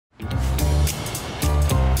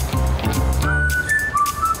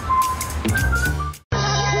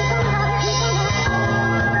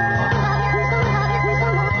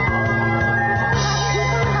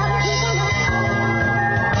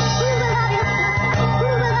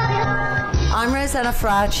I'm Rosanna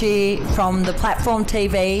Faraci from the Platform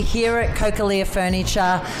TV here at Cocolea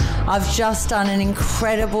Furniture. I've just done an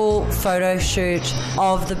incredible photo shoot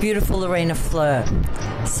of the beautiful Lorena Fleur.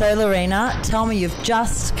 So Lorena, tell me, you've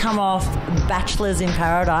just come off Bachelors in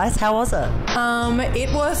Paradise. How was it?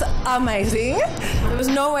 It was amazing. There was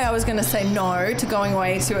no way I was going to say no to going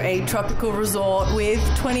away to a tropical resort with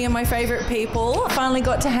 20 of my favourite people. I finally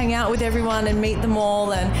got to hang out with everyone and meet them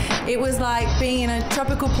all, and it was like being in a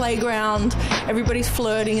tropical playground. Everybody's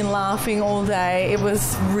flirting and laughing all day. It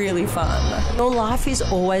was really fun. Your life is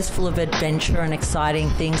always full of adventure and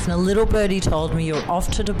exciting things, and a little birdie told me you're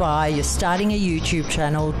off to Dubai, you're starting a YouTube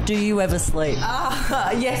channel. Do you ever sleep?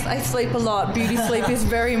 Yes, I sleep a lot. Beauty sleep is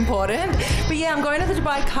very important. But yeah, I'm going to the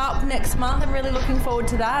Dubai Cup next month. I'm really looking forward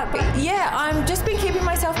to that. But yeah, I've just been keeping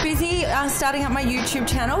myself busy, starting up my YouTube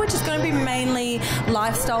channel, which is going to be mainly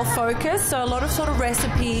lifestyle focused. So a lot of sort of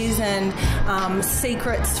recipes and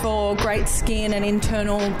secrets for great skin and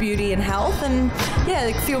internal beauty and health. And yeah,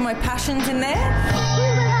 a few of my passions in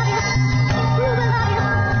there.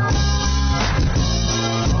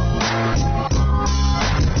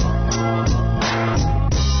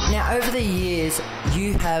 Over the years,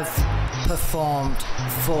 you have performed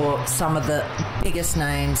for some of the biggest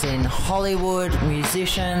names in Hollywood,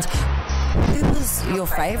 musicians. Who was your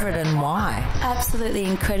favourite and why? Absolutely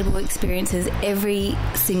incredible experiences, every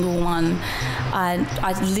single one.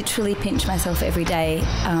 I literally pinch myself every day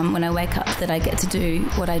when I wake up that I get to do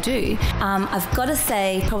what I do. I've got to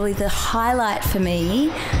say, probably the highlight for me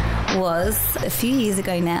was a few years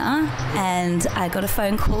ago now, and I got a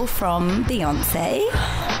phone call from Beyonce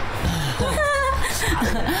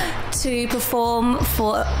to perform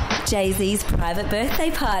for Jay-Z's private birthday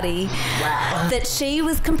party. Wow. That she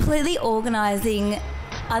was completely organising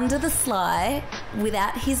under the sly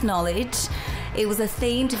without his knowledge. It was a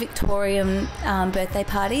themed Victorian birthday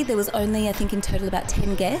party. There was only, I think, in total about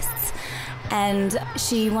 10 guests. And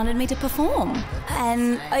she wanted me to perform.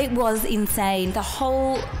 And it was insane. The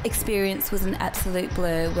whole experience was an absolute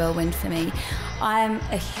blur, whirlwind for me. I'm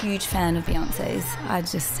a huge fan of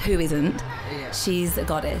Beyonce's. Who isn't? Yeah. She's a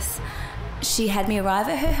goddess. She had me arrive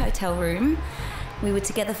at her hotel room. We were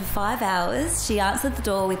together for 5 hours. She answered the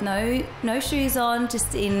door with no shoes on,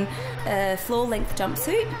 just in a floor-length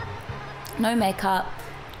jumpsuit, no makeup,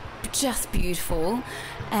 just beautiful.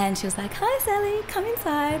 And she was like, "Hi Sally, come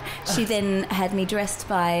inside." She then had me dressed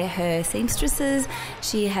by her seamstresses.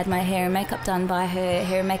 She had my hair and makeup done by her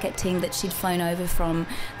hair and makeup team that she'd flown over from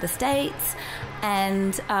the States.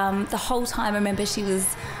 And the whole time I remember she was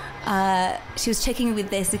checking with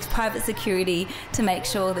their private security to make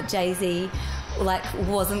sure that Jay-Z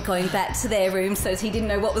wasn't going back to their room, so he didn't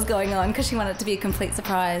know what was going on, because she wanted it to be a complete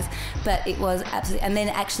surprise. But it was absolutely, and then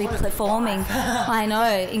actually performing, I know,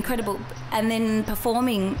 incredible. And then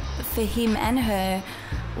performing for him and her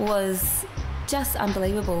was just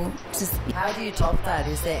unbelievable. How do you top that?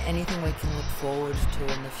 Is there anything we can look forward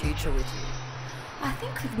to in the future with you? I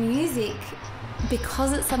think with music,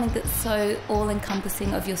 because it's something that's so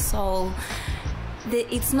all-encompassing of your soul,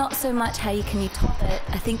 that it's not so much how you top it.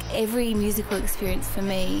 I think every musical experience for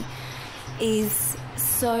me is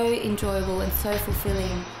so enjoyable and so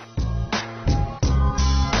fulfilling.